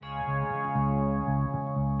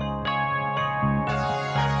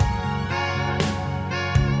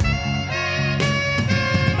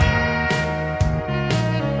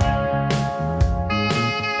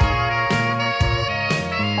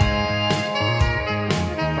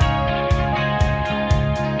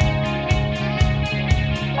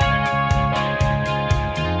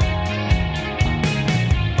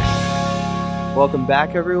Welcome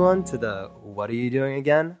back, everyone, to the What Are You Doing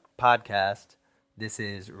Again podcast. This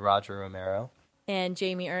is Roger Romero. And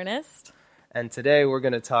Jamie Ernest. And today we're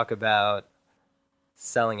going to talk about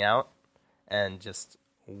selling out and just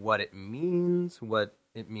what it means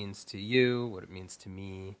to you, what it means to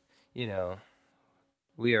me. You know,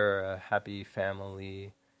 we are a happy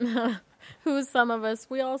family. Who some of us,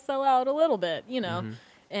 we all sell out a little bit,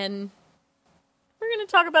 and we're going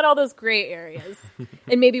to talk about all those gray areas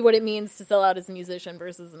and maybe what it means to sell out as a musician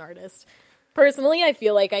versus an artist. Personally, I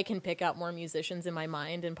feel like I can pick out more musicians in my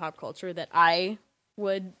mind in pop culture that I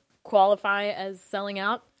would qualify as selling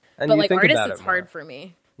out. And but like artists, it's hard for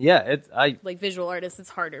me. Yeah, like visual artists,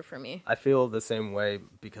 it's harder for me. I feel the same way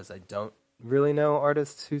because I don't really know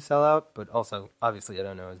artists who sell out, but also obviously I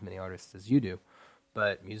don't know as many artists as you do.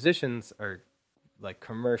 But musicians are like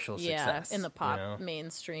commercial success. In the pop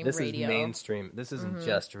mainstream this radio. This is mainstream. This isn't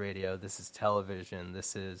just radio. This is television.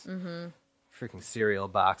 This is freaking cereal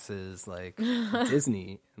boxes. Like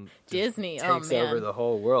Disney. Disney takes over the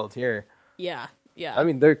whole world here. Yeah. I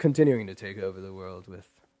mean, they're continuing to take over the world with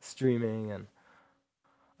streaming and.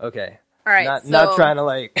 Okay. All right. Not trying to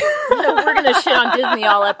like. We're gonna shit on Disney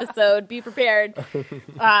all episode. Be prepared.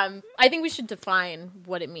 I think we should define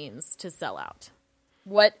what it means to sell out.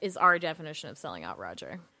 What is our definition of selling out,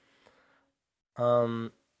 Roger?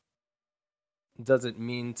 Does it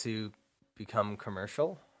mean to become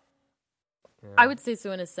commercial? Yeah. I would say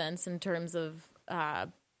so in a sense, in terms of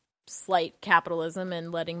slight capitalism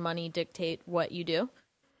and letting money dictate what you do.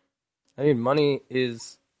 I mean, money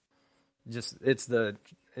is just it's the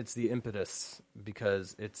impetus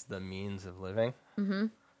because it's the means of living. Mm-hmm.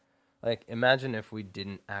 Like, imagine if we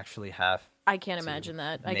didn't actually have. I can't imagine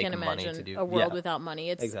that. I can't imagine a world without money.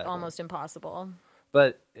 It's almost impossible.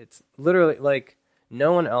 But it's literally like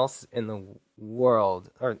no one else in the world,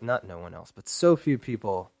 or not no one else, but so few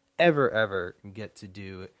people ever get to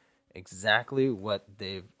do exactly what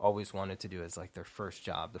they've always wanted to do as like their first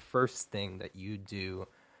job. The first thing that you do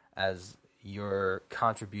as your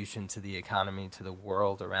contribution to the economy, to the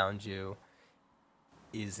world around you,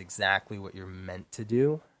 is exactly what you're meant to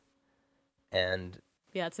do. And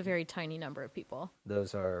yeah, it's a very tiny number of people.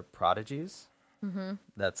 Those are prodigies. Mm-hmm.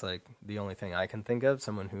 That's like the only thing I can think of.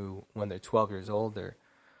 Someone who, when they're 12 years old, they're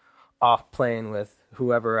off playing with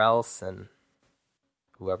whoever else, and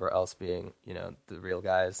whoever else being, the real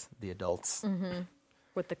guys, the adults. Mm-hmm.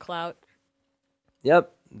 With the clout.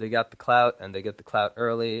 Yep, they got the clout, and they get the clout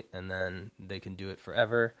early, and then they can do it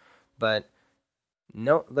forever. But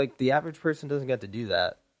no, like the average person doesn't get to do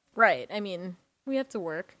that. Right. I mean, we have to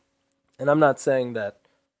work. And I'm not saying that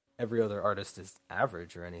every other artist is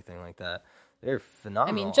average or anything like that. They're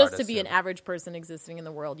phenomenal. I mean, just to be an average person existing in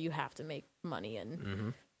the world, you have to make money.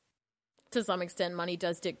 And to some extent, money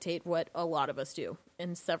does dictate what a lot of us do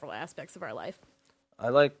in several aspects of our life. I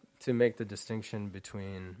like to make the distinction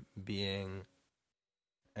between being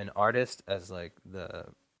an artist as like the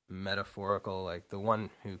metaphorical, like the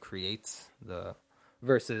one who creates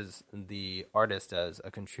versus the artist as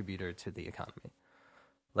a contributor to the economy.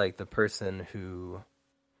 Like the person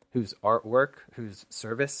whose artwork, whose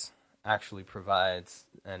service actually provides,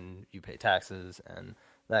 and you pay taxes and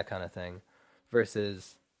that kind of thing,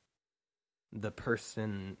 versus the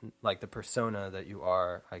person, like the persona that you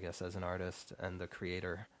are, I guess, as an artist and the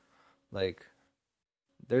creator. Like,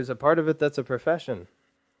 there's a part of it that's a profession.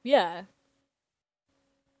 Yeah.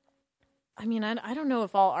 I mean, I don't know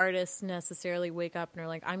if all artists necessarily wake up and are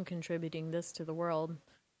like, I'm contributing this to the world,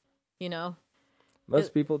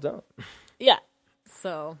 Most people don't. Yeah.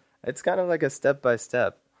 So. It's kind of like a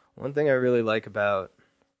step-by-step. One thing I really like about,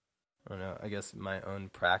 I guess my own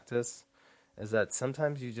practice is that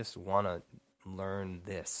sometimes you just want to learn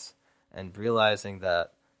this, and realizing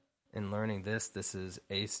that in learning this is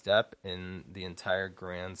a step in the entire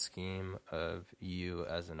grand scheme of you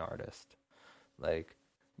as an artist. Like,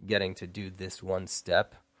 getting to do this one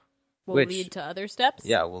step will lead to other steps?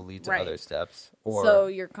 Yeah, will lead to other steps. So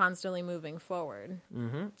you're constantly moving forward.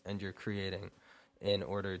 Mm-hmm. And you're creating in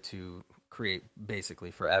order to create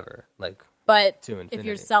basically forever. But to infinity. If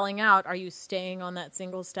you're selling out, are you staying on that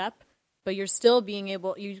single step? But you're still being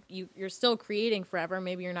able, you're still creating forever.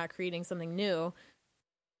 Maybe you're not creating something new,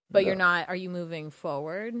 but you're not, are you moving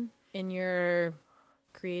forward in your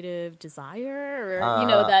creative desire?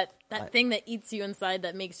 Or, that thing that eats you inside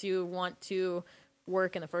that makes you want to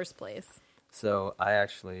work in the first place? So I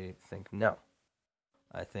actually think no.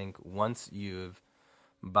 I think once you've,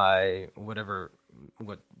 by what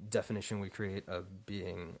definition we create of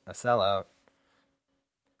being a sellout,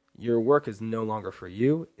 your work is no longer for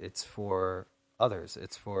you, it's for others.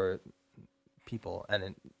 It's for people,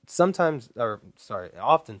 and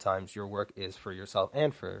oftentimes your work is for yourself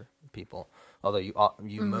and for people, although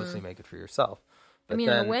you mostly make it for yourself. But I mean,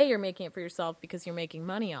 in a way, you're making it for yourself because you're making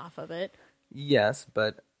money off of it. Yes,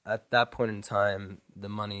 but at that point in time, the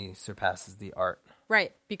money surpasses the art.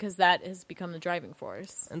 Right, because that has become the driving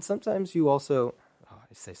force. And sometimes you also,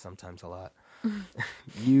 I say sometimes a lot,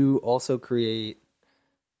 you also create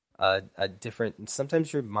a different,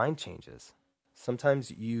 sometimes your mind changes. Sometimes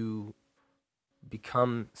you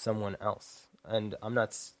become someone else. And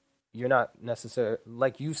you're not necessarily,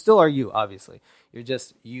 like, you still are you, obviously.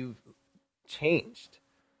 You've changed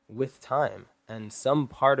with time. And some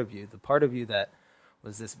part of you, the part of you that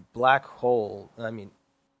was this black hole, I mean,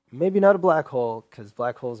 maybe not a black hole, because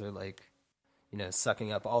black holes are like,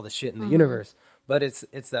 sucking up all the shit in the universe. But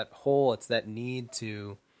it's that hole, it's that need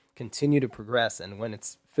to continue to progress. And when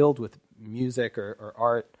it's filled with music or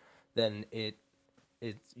art, then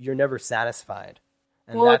you're never satisfied.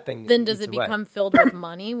 And that thing then does eats it away. become filled with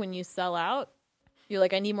money when you sell out? You're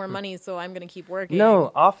like, I need more money, so I'm going to keep working.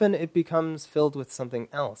 No, often it becomes filled with something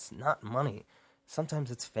else, not money.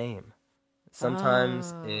 Sometimes it's fame.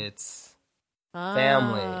 Sometimes it's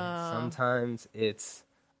family. Sometimes it's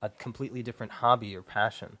a completely different hobby or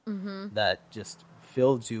passion that just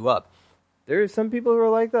fills you up. There are some people who are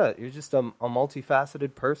like that. You're just a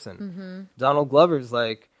multifaceted person. Donald Glover's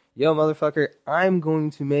like, yo, motherfucker, I'm going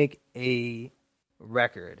to make a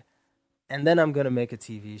record, and then I'm going to make a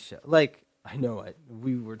TV show. Like, I know it.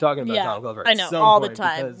 We were talking about Donald Glover. I know, all the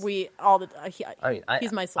time. He's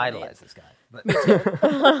my soulmate. I idolize this guy. But, me too.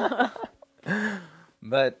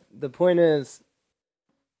 But the point is,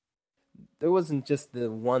 there wasn't just the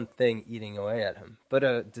one thing eating away at him, but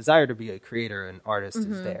a desire to be a creator and artist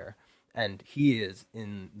is there. And he is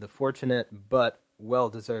in the fortunate but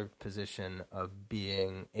well-deserved position of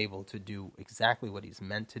being able to do exactly what he's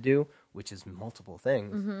meant to do, which is multiple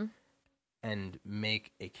things, and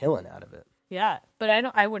make a killing out of it. Yeah, but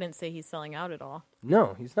I wouldn't say he's selling out at all.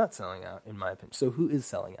 No, he's not selling out, in my opinion. So who is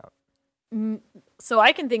selling out? So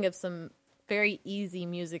I can think of some very easy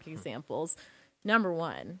music examples. Number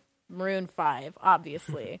one, Maroon 5,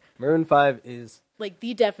 obviously. Maroon 5 is... like,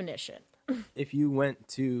 the definition. If you went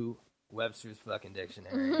to Webster's fucking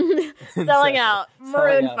dictionary... selling out.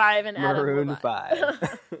 Maroon 5 and Adam Maroon Levine.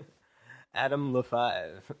 5. Adam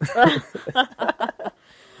LaFive.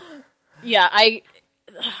 Yeah,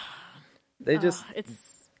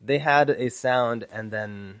 They had a sound, and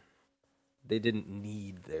then they didn't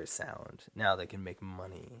need their sound. Now they can make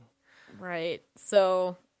money. Right.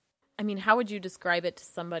 So, I mean, how would you describe it to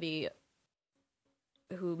somebody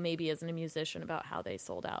who maybe isn't a musician about how they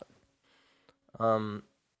sold out?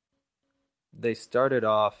 They started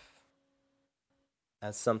off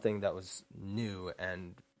as something that was new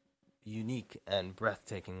and unique and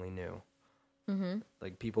breathtakingly new.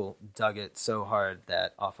 Like, people dug it so hard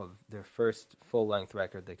that off of their first full-length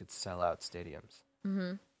record, they could sell out stadiums.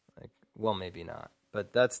 Like, well, maybe not.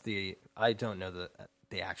 But I don't know that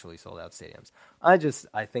they actually sold out stadiums. I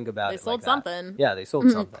think about They it sold like something. That. Yeah, they sold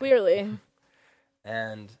something. Clearly.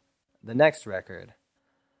 And the next record,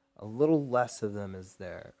 a little less of them is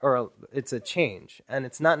there. Or it's a change. And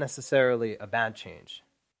it's not necessarily a bad change.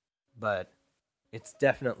 But it's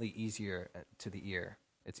definitely easier to the ear.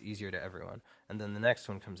 It's easier to everyone. And then the next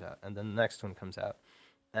one comes out. And then the next one comes out.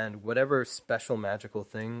 And whatever special magical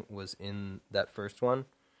thing was in that first one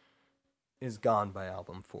is gone by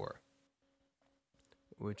album 4.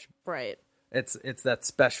 Which... right. It's that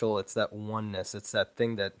special, it's that oneness, it's that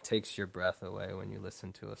thing that takes your breath away when you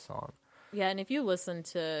listen to a song. Yeah, and if you listen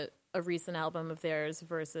to a recent album of theirs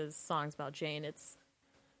versus Songs About Jane,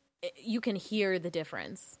 you can hear the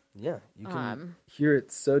difference. Yeah, you can hear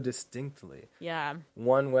it so distinctly. Yeah.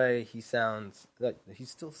 One way he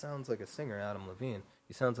still sounds like a singer, Adam Levine.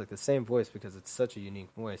 He sounds like the same voice because it's such a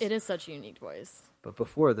unique voice. It is such a unique voice. But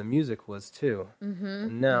before, the music was too.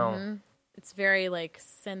 And now... It's very, like,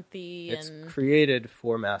 synthy it's and... It's created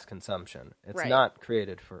for mass consumption. It's not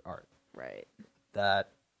created for art. Right.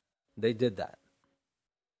 That they did that.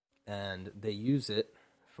 And they use it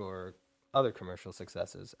for other commercial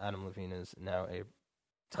successes. Adam Levine is now a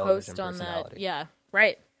television host on personality. that. Yeah,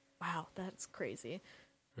 right. Wow, that's crazy.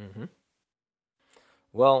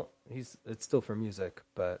 Well, it's still for music,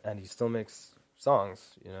 and he still makes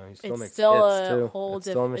songs. He still makes still hits a too. whole it's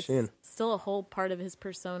still a machine. It's still a whole part of his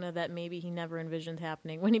persona that maybe he never envisioned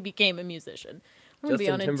happening when he became a musician.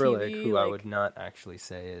 Justin Timberlake, who I would not actually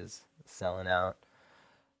say is selling out,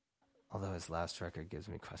 although his last record gives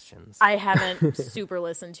me questions. I haven't super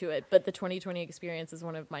listened to it, but the 2020 Experience is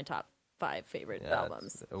one of my top 5 favorite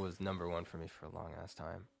albums. It was number 1 for me for a long ass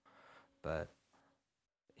time, but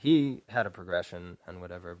he had a progression and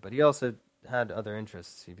whatever, but he also had other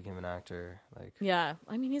interests. He became an actor. Like, Yeah,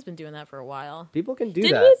 I mean, he's been doing that for a while. people can do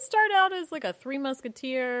Didn't that. he start out as like a Three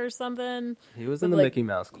Musketeer or something? He was in the like- Mickey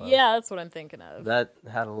Mouse Club. Yeah, that's what I'm thinking of. That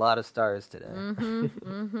had a lot of stars today.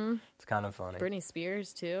 It's kind of funny. Britney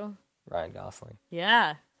Spears too. Ryan Gosling.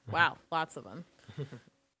 Yeah. Wow, lots of them.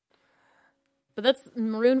 But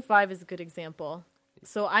Maroon 5 is a good example.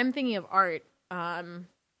 So I'm thinking of art.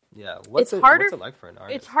 Yeah. What's It's it harder- like for an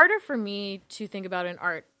artist? It's harder for me to think about an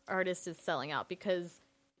artist as selling out because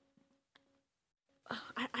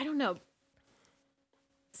I don't know.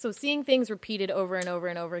 So seeing things repeated over and over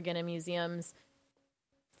and over again in museums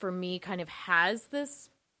for me kind of has this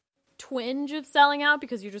twinge of selling out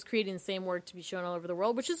because you're just creating the same work to be shown all over the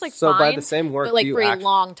world, which is like So fine, by the same work, but like do you for a act-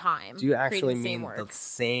 long time. Do you actually creating the mean same work. the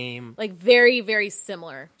same? Like very, very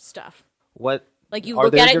similar stuff. What? Like you Are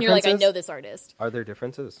look there at it and you're like, I differences? know this artist. Are there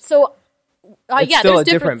differences? So, It's yeah, still there's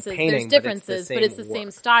a different differences. painting, There's but it's the differences, but same it's the same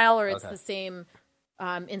work. style or it's Okay. the same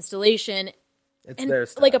installation. It's And their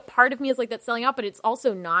style. like a part of me is like that's selling out, but it's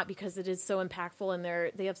also not because it is so impactful and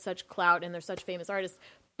they have such clout and they're such famous artists.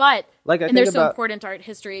 But Like, I and they're think so about- important to art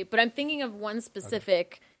history. But I'm thinking of one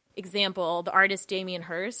specific example, the artist Damien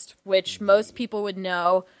Hirst, which most people would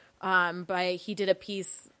know. He did a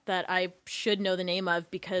piece that I should know the name of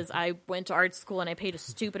because I went to art school and I paid a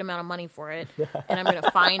stupid amount of money for it, and I'm going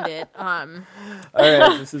to find it. All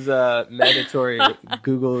right, this is a mandatory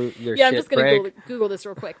Google your Yeah, shit I'm just going break. to Google this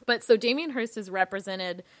real quick. But so Damien Hirst is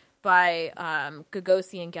represented by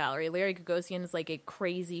Gagosian Gallery. Larry Gagosian is like a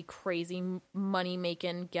crazy, crazy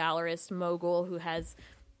money-making gallerist mogul who has,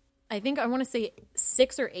 I think I want to say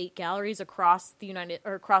 6 or 8 galleries across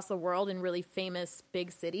the world in really famous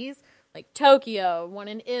big cities like Tokyo, one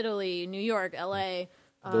in Italy, New York, LA,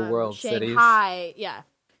 The world cities. Shanghai. Yeah,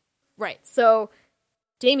 right. So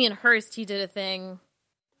Damien Hirst, he did a thing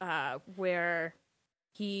where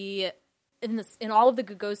he in all of the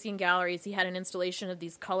Gagosian galleries, he had an installation of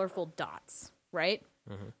these colorful dots. Right?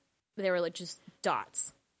 They were like just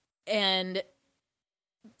dots, and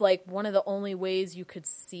like one of the only ways you could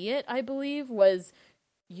see it, I believe, was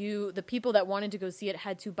the people that wanted to go see it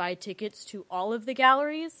had to buy tickets to all of the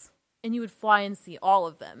galleries, and you would fly and see all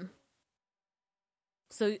of them.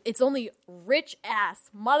 So it's only rich ass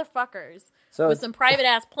motherfuckers So with it's- some private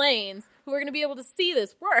ass planes who are going to be able to see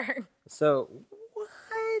this work. So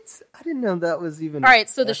what? I didn't know that was even. All right,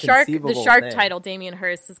 so a the shark conceivable thing. title, Damien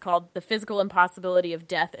Hirst, is called "The Physical Impossibility of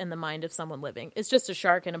Death in the Mind of Someone Living." It's just a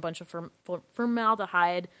shark and a bunch of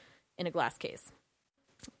formaldehyde in a glass case.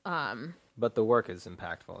 But the work is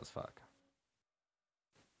impactful as fuck.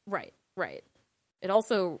 Right. It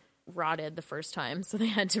also rotted the first time, so they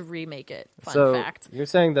had to remake it. Fun So fact. you're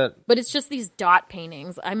saying that But it's just these dot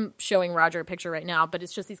paintings. I'm showing Roger a picture right now, but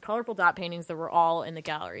it's just these colorful dot paintings that were all in the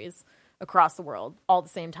galleries across the world all at the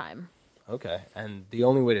same time. okay, and the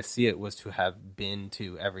only way to see it was to have been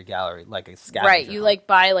to every gallery, like a scavenger. Right. You hunt. like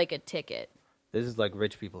buy like a ticket. This is like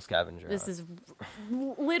rich people scavenger. This hunt. is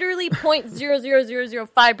literally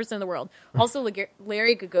 0.00005% of the world. Also,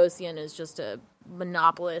 Larry Gagosian is just a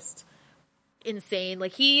monopolist. Insane.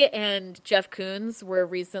 Like he and Jeff Koons were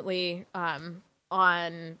recently in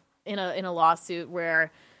a lawsuit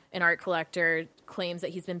where an art collector claims that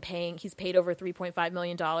he's paid over $3.5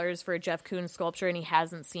 million for a Jeff Koons sculpture and he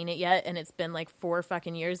hasn't seen it yet, and it's been like 4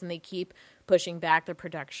 fucking years and they keep pushing back the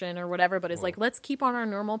production or whatever, but it's like, let's keep on our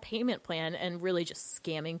normal payment plan, and really just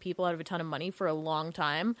scamming people out of a ton of money for a long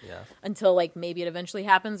time. Yeah. Until like maybe it eventually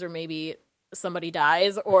happens or maybe somebody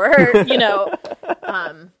dies or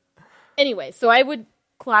anyway, so I would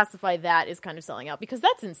classify that as kind of selling out because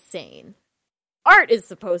that's insane. Art is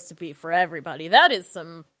supposed to be for everybody. That is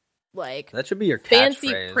some like That should be your fancy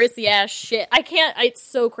catchphrase. prissy ass shit. It's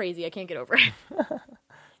so crazy. I can't get over it.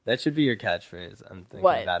 That should be your catchphrase. I'm thinking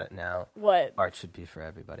What? about it now. What? Art should be for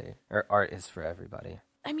everybody, or art is for everybody.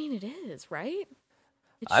 I mean, it is, right?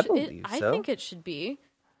 I believe I so. think it should be.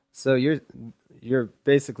 So you're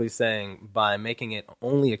basically saying by making it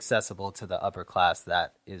only accessible to the upper class,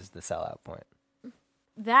 that is the sellout point.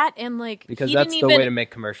 That and like Because he that's didn't the even, way to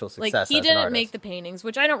make commercial success. like he as an didn't artist. make the paintings,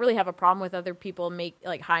 which I don't really have a problem with. Other people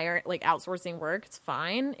hire outsourcing work. It's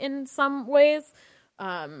fine in some ways.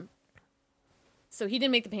 So he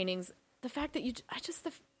didn't make the paintings. The fact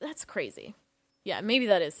that that's crazy. Yeah, maybe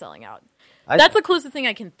that is selling out. That's the closest thing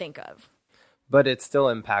I can think of. But it's still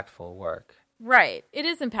impactful work. Right. It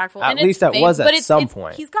is impactful. At and it's least that was at some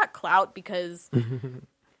point. He's got clout because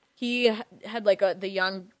he had like the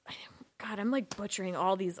young... God, I'm like butchering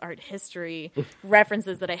all these art history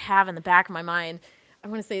references that I have in the back of my mind. I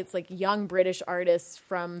want to say it's like young British artists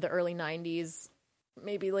from the early 90s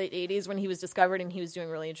maybe late 80s when he was discovered and he was doing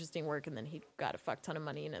really interesting work, and then he got a fuck ton of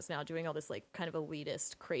money and is now doing all this like kind of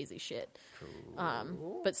elitist crazy shit.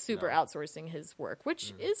 But super outsourcing his work,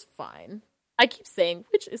 which is fine. I keep saying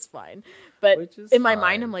which is fine, but in my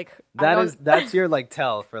mind I'm like that's your like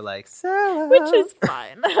tell for like which is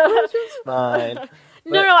fine. Which is fine.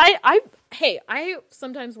 No, I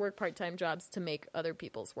sometimes work part-time jobs to make other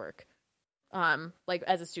people's work. Like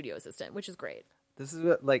as a studio assistant, which is great. This is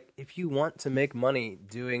what, like, if you want to make money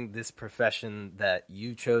doing this profession that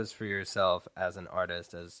you chose for yourself as an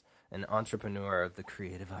artist, as an entrepreneur of the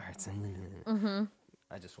creative arts,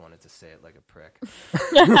 I just wanted to say it like a prick.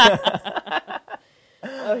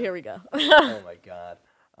 Oh, here we go. Oh my God.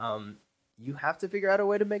 You have to figure out a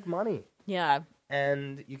way to make money. Yeah.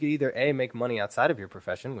 And you could either A, make money outside of your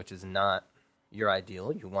profession, which is not your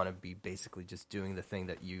ideal. You want to be basically just doing the thing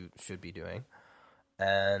that you should be doing.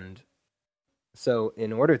 And so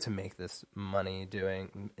in order to make this money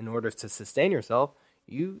in order to sustain yourself,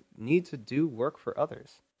 you need to do work for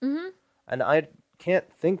others. Mm-hmm. And I can't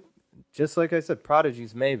think, just like I said,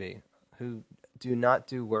 prodigies maybe, who do not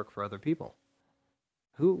do work for other people.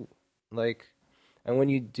 Who? Like, and when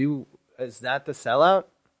you do, is that the sellout?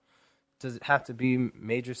 Does it have to be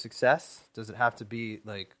major success? Does it have to be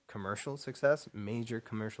like commercial success, major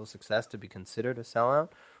commercial success to be considered a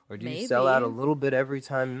sellout? Or do you sell out a little bit every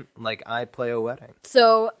time, like, I play a wedding?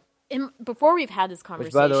 So, before we've had this conversation...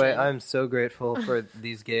 Which, by the way, I'm so grateful for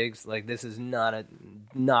these gigs. Like, this is not a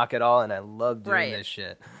knock at all, and I love doing this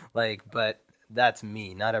shit. Like, but that's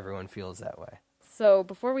me. Not everyone feels that way. So,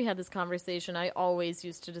 before we had this conversation, I always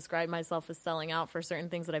used to describe myself as selling out for certain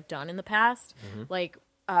things that I've done in the past. Mm-hmm. Like,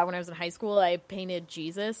 when I was in high school, I painted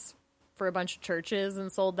Jesus for a bunch of churches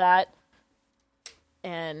and sold that.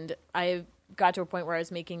 And I got to a point where I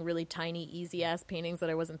was making really tiny, easy-ass paintings that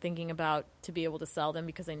I wasn't thinking about to be able to sell them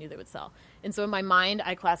because I knew they would sell. And so in my mind,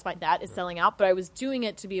 I classified that as selling out, but I was doing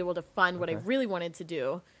it to be able to fund what I really wanted to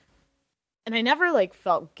do. And I never, like,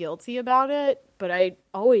 felt guilty about it, but I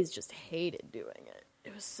always just hated doing it.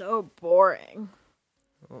 It was so boring.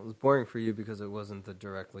 Well, it was boring for you because it wasn't the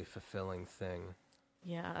directly fulfilling thing.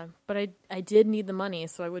 Yeah, but I did need the money,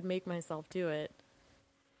 so I would make myself do it.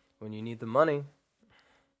 When you need the money.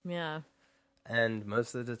 Yeah. And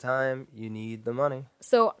most of the time, you need the money.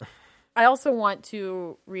 So I also want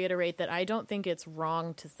to reiterate that I don't think it's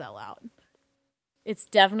wrong to sell out. It's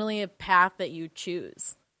definitely a path that you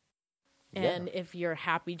choose. And if you're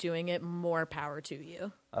happy doing it, more power to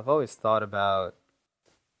you. I've always thought about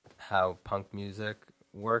how punk music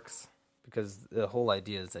works, because the whole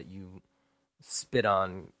idea is that you spit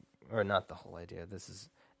on, or not the whole idea, this is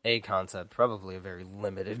a concept, probably a very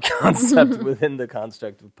limited concept within the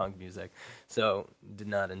construct of punk music. So did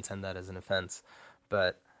not intend that as an offense.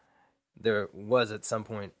 But there was at some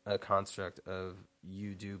point a construct of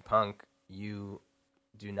you do punk, you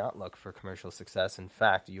do not look for commercial success. In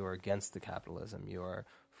fact, you are against the capitalism. You are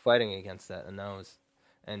fighting against that.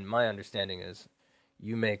 And my understanding is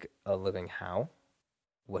you make a living how?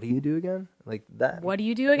 What do you do again? Like that. What do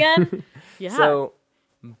you do again? Yeah. So,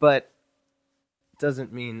 but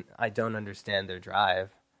doesn't mean I don't understand their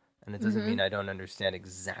drive, and it doesn't mean I don't understand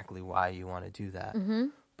exactly why you want to do that. Mm-hmm.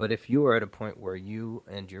 But if you are at a point where you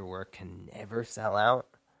and your work can never sell out,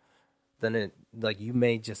 then it, like, you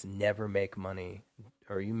may just never make money,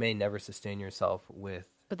 or you may never sustain yourself with.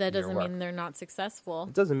 But that doesn't mean they're not successful.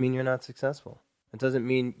 It doesn't mean you're not successful. It doesn't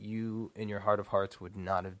mean you, in your heart of hearts, would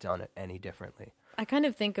not have done it any differently. I kind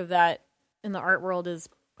of think of that in the art world as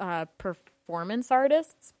performance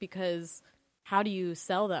artists, because how do you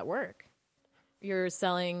sell that work? You're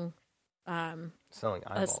selling a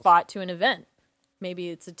spot to an event. Maybe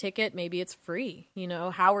it's a ticket, maybe it's free. You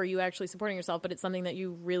know, how are you actually supporting yourself? But it's something that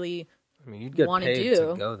you really you'd get paid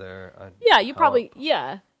to go there.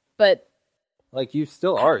 But like, you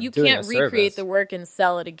still are. You doing can't recreate the work and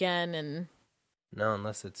sell it again, and no,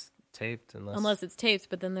 unless it's taped. Unless it's taped,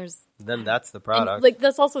 but then that's the product. And, like,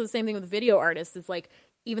 that's also the same thing with video artists. It's like,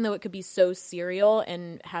 even though it could be so serial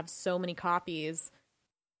and have so many copies,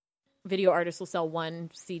 video artists will sell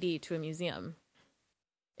one CD to a museum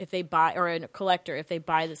if they buy, or a collector if they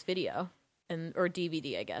buy this video, or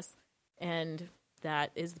DVD, I guess, and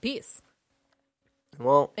that is the piece.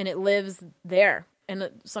 Well, and it lives there, and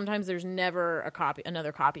sometimes there's never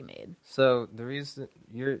another copy made. So the reason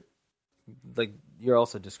you're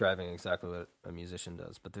also describing exactly what a musician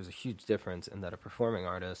does, but there's a huge difference in that a performing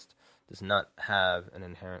artist does not have an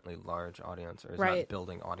inherently large audience, or is not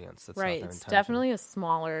building audience. That's not their intention. It's definitely a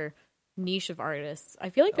smaller niche of artists. I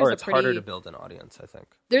feel like it's harder to build an audience, I think.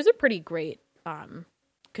 There's a pretty great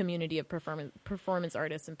community of performance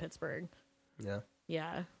artists in Pittsburgh. Yeah.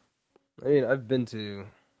 Yeah. I mean, I've been to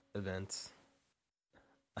events.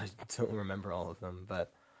 I don't remember all of them,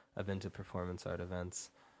 but I've been to performance art events.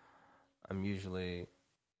 I'm usually...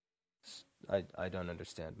 I don't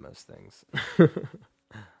understand most things.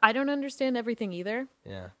 I don't understand everything either,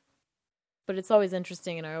 Yeah. but it's always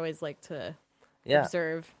interesting, and I always like to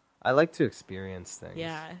observe. I like to experience things.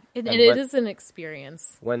 Yeah, it And is an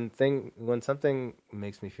experience. When something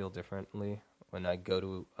makes me feel differently, when I go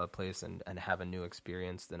to a place and have a new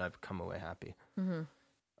experience, then I've come away happy. Mm-hmm.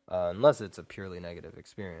 Unless it's a purely negative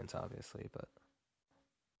experience, obviously, but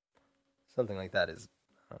something like that is,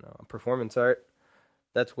 I don't know, performance art.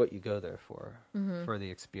 That's what you go there for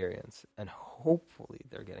the experience, and hopefully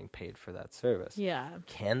they're getting paid for that service. Yeah,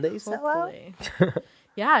 Can they sell hopefully. out?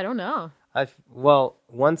 Yeah, I don't know. Well,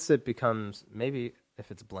 once it becomes, maybe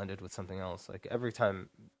if it's blended with something else, like every time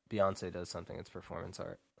Beyonce does something, it's performance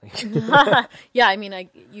art. Like, Yeah, I mean,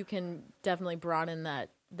 you can definitely broaden that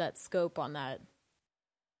scope on that.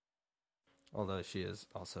 although she is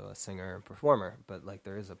also a singer and performer, but like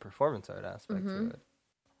there is a performance art aspect to it.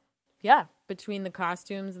 Yeah, between the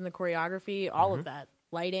costumes and the choreography, all of that,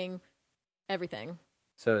 lighting, everything.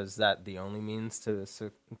 So is that the only means to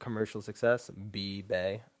commercial success? Be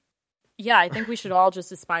Bay? Yeah, I think we should all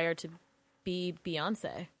just aspire to be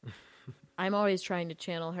Beyonce. I'm always trying to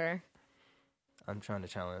channel her. I'm trying to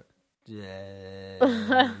channel it. Yeah.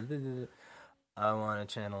 I want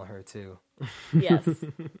to channel her too. Yes,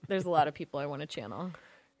 there's a lot of people I want to channel.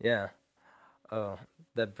 Yeah. Oh,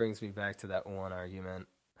 that brings me back to that one argument.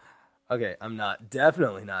 Okay, I'm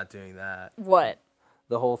definitely not doing that. What?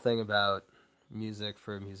 The whole thing about music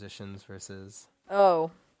for musicians versus...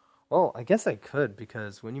 Oh. Well, I guess I could,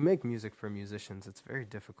 because when you make music for musicians, it's very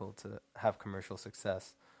difficult to have commercial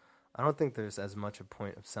success. I don't think there's as much a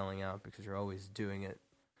point of selling out, because you're always doing it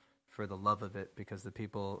for the love of it, because the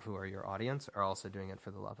people who are your audience are also doing it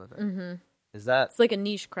for the love of it. Mm-hmm. Is that... It's like a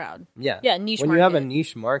niche crowd. Yeah. Yeah, niche when market. you have a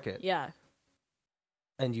niche market... Yeah.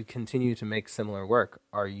 And you continue to make similar work,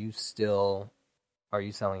 are you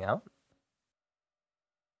selling out?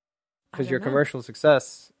 Because your commercial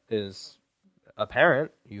success is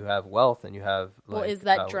apparent. You have wealth and you have well, is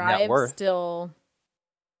that net drive worth. Still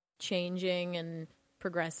changing and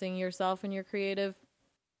progressing yourself in your creative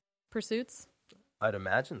pursuits? I'd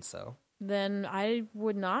imagine so. Then I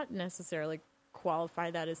would not necessarily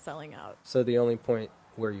qualify that as selling out. So the only point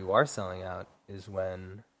where you are selling out is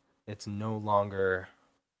when it's no longer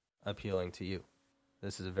appealing to you.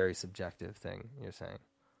 This is a very subjective thing you're saying.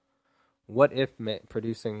 What if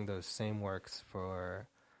producing those same works for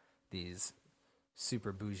these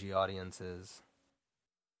super bougie audiences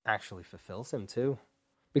actually fulfills him too?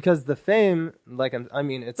 Because the fame, like, I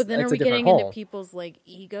mean, it's but then it's are we a different getting hole. into people's like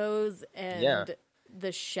egos and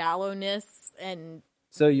the shallowness and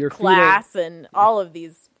so you're class and all of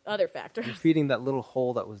these other factors? You're feeding that little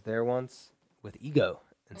hole that was there once with ego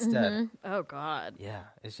instead. Mm-hmm. Oh God. Yeah,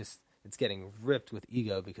 it's getting ripped with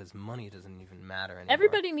ego because money doesn't even matter anymore.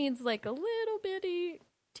 Everybody needs like a little bitty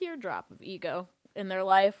teardrop of ego in their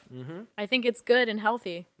life. Mm-hmm. I think it's good and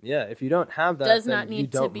healthy. Yeah, if you don't have that, does then not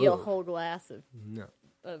need to be a whole glass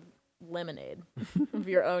of lemonade of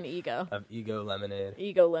your own ego. Of ego lemonade.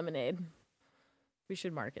 Ego lemonade. We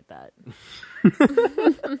should market that.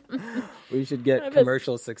 We should get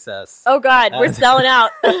commercial success. Oh God, we're selling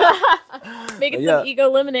out. Making some ego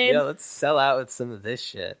lemonade. Yeah, let's sell out with some of this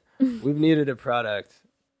shit. We've needed a product.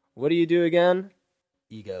 What do you do again?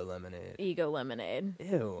 Ego lemonade. Ego lemonade.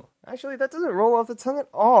 Ew. Actually, that doesn't roll off the tongue at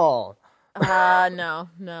all.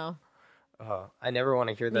 No. Oh, I never want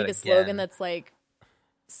to hear that again. Need a slogan that's like,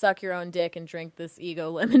 suck your own dick and drink this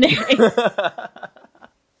ego lemonade.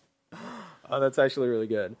 Oh, that's actually really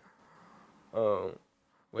good. Oh,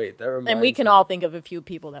 wait, that reminds me. And we can all think of a few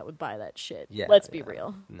people that would buy that shit. Yeah, Let's be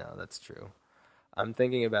real. No, that's true. I'm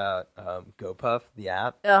thinking about GoPuff, the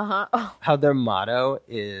app. Uh-huh. Oh. How their motto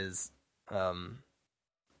is,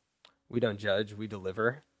 we don't judge, we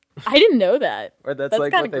deliver. I didn't know that. Or that's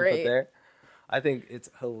like what they great. put there. I think it's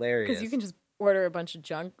hilarious. Because you can just order a bunch of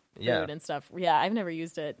junk food and stuff. Yeah, I've never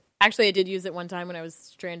used it. Actually, I did use it one time when I was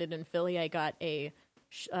stranded in Philly. I got a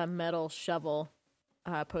metal shovel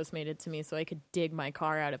postmated to me so I could dig my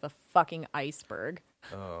car out of a fucking iceberg.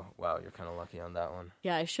 Oh, wow, you're kind of lucky on that one.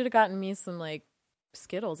 Yeah, I should have gotten me some, like,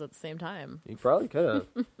 Skittles at the same time. You probably could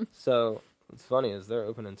have. So, what's funny is they're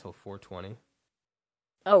open until 4:20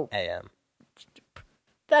 a.m.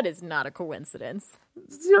 That is not a coincidence.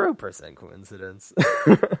 0% coincidence.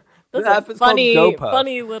 That's a funny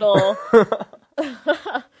little...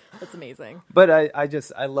 That's amazing. But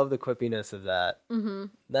I love the quippiness of that. Mm-hmm.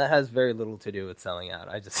 That has very little to do with selling out.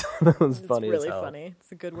 That was funny as hell. It's really funny.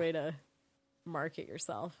 It's a good way to market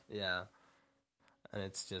yourself. Yeah. And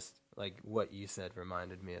it's just like what you said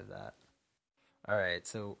reminded me of that. All right,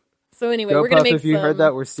 so anyway, we're gonna make. If you heard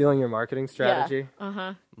that, we're stealing your marketing strategy.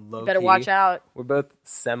 Yeah. Low Better key. watch out. We're both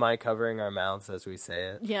semi-covering our mouths as we say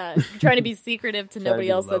it. Yeah, trying to be secretive to nobody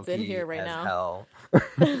else that's in here right now.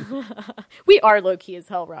 Hell. We are low key as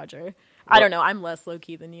hell, Roger. Well, I don't know. I'm less low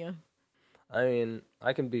key than you. I mean,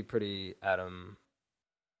 I can be pretty Adam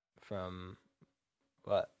from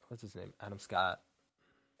what's his name? Adam Scott.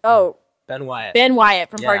 Oh, Ben Wyatt. Ben Wyatt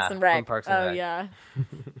from Parks and Rec. From Parks and Rec. Yeah.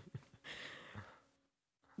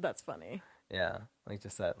 That's funny. Yeah, like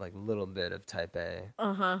just that like little bit of type A.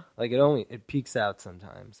 Uh-huh. Like it peaks out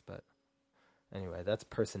sometimes, but anyway, that's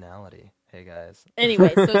personality. Hey guys.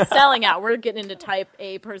 Anyway, so selling out. We're getting into type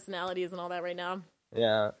A personalities and all that right now.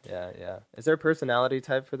 Yeah. Is there a personality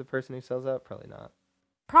type for the person who sells out? Probably not.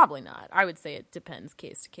 Probably not. I would say it depends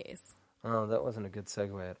case to case. Oh, that wasn't a good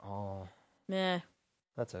segue at all. Nah.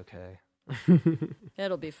 That's okay.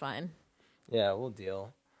 It'll be fine. Yeah, we'll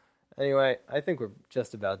deal. Anyway, I think we're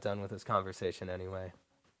just about done with this conversation anyway.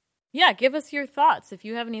 Yeah, give us your thoughts. If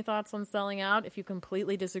you have any thoughts on selling out, if you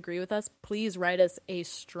completely disagree with us, please write us a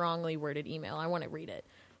strongly worded email. I want to read it.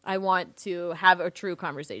 I want to have a true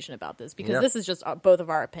conversation about this because this is just both of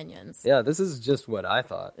our opinions. Yeah, this is just what I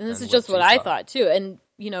thought. And this is just what I thought too. And,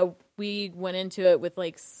 we went into it with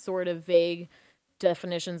like sort of vague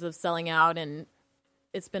definitions of selling out, and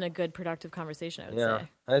it's been a good productive conversation, I would say.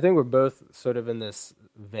 I think we're both sort of in this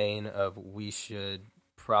vein of we should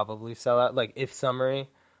probably sell out. Like, if summary,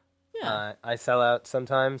 I sell out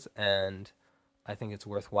sometimes, and I think it's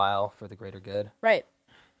worthwhile for the greater good. Right.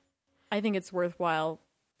 I think it's worthwhile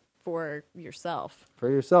for yourself. For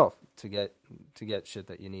yourself to get shit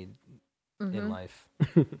that you need in life.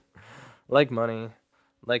 Like money,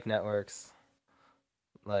 like networks,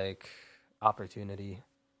 like opportunity,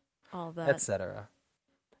 all that, etc.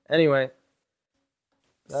 Anyway.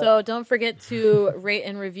 So don't forget to rate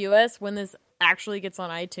and review us when this actually gets on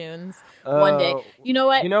iTunes one day. You know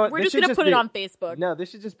what? We're just going to put it on Facebook. No,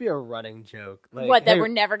 this should just be a running joke. Like, what, that we're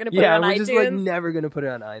never going to put it on iTunes? Yeah, we're just like never going to put it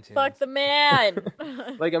on iTunes. Fuck the man.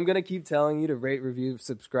 Like, I'm going to keep telling you to rate, review,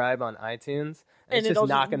 subscribe on iTunes. And it's just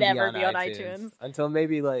not going to be on iTunes. Until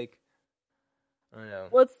maybe like, I don't know.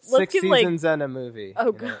 Let's 6 give seasons and a movie.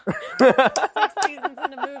 Oh, God. 6 seasons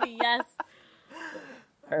and a movie, yes.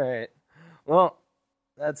 All right. Well,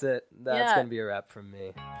 that's it. That's going to be a wrap from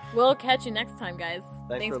me. We'll catch you next time, guys.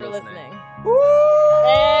 Thanks for listening. Woo!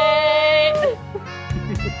 Hey!